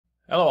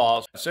Hello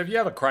all. So if you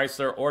have a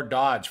Chrysler or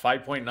Dodge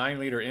 5.9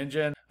 liter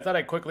engine, I thought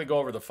I'd quickly go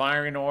over the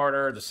firing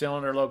order, the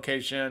cylinder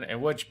location,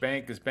 and which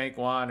bank is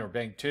Bank-1 or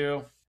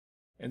Bank-2.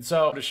 And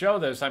so to show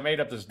this, I made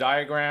up this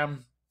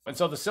diagram. And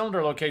so the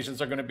cylinder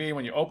locations are going to be,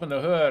 when you open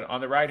the hood, on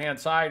the right-hand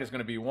side is going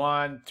to be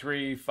 1,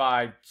 3,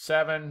 5,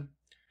 7.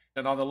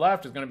 And on the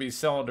left is going to be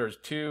cylinders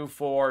 2,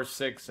 4,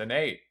 6, and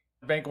 8.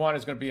 Bank-1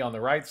 is going to be on the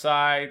right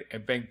side,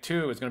 and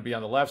Bank-2 is going to be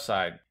on the left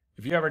side.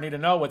 If you ever need to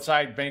know what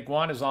side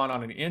Bank-1 is on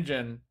an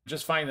engine,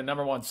 just find the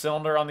number 1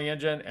 cylinder on the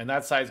engine, and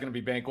that side is going to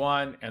be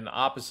Bank-1, and the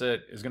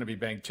opposite is going to be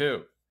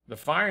Bank-2. The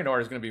firing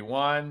order is going to be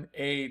 1,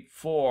 8,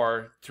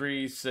 4,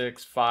 3,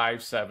 6,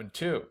 5, 7,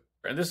 2.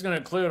 And this is going to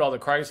include all the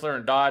Chrysler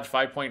and Dodge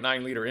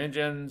 5.9 liter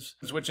engines,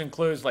 which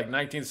includes like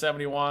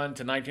 1971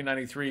 to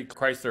 1993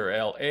 Chrysler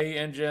LA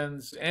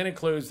engines, and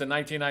includes the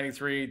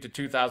 1993 to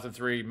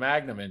 2003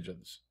 Magnum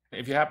engines.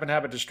 If you happen to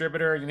have a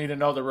distributor, you need to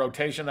know the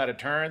rotation that it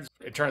turns.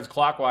 It turns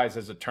clockwise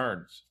as it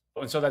turns.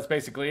 And so that's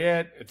basically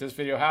it. If this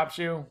video helps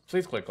you,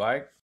 please click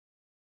like.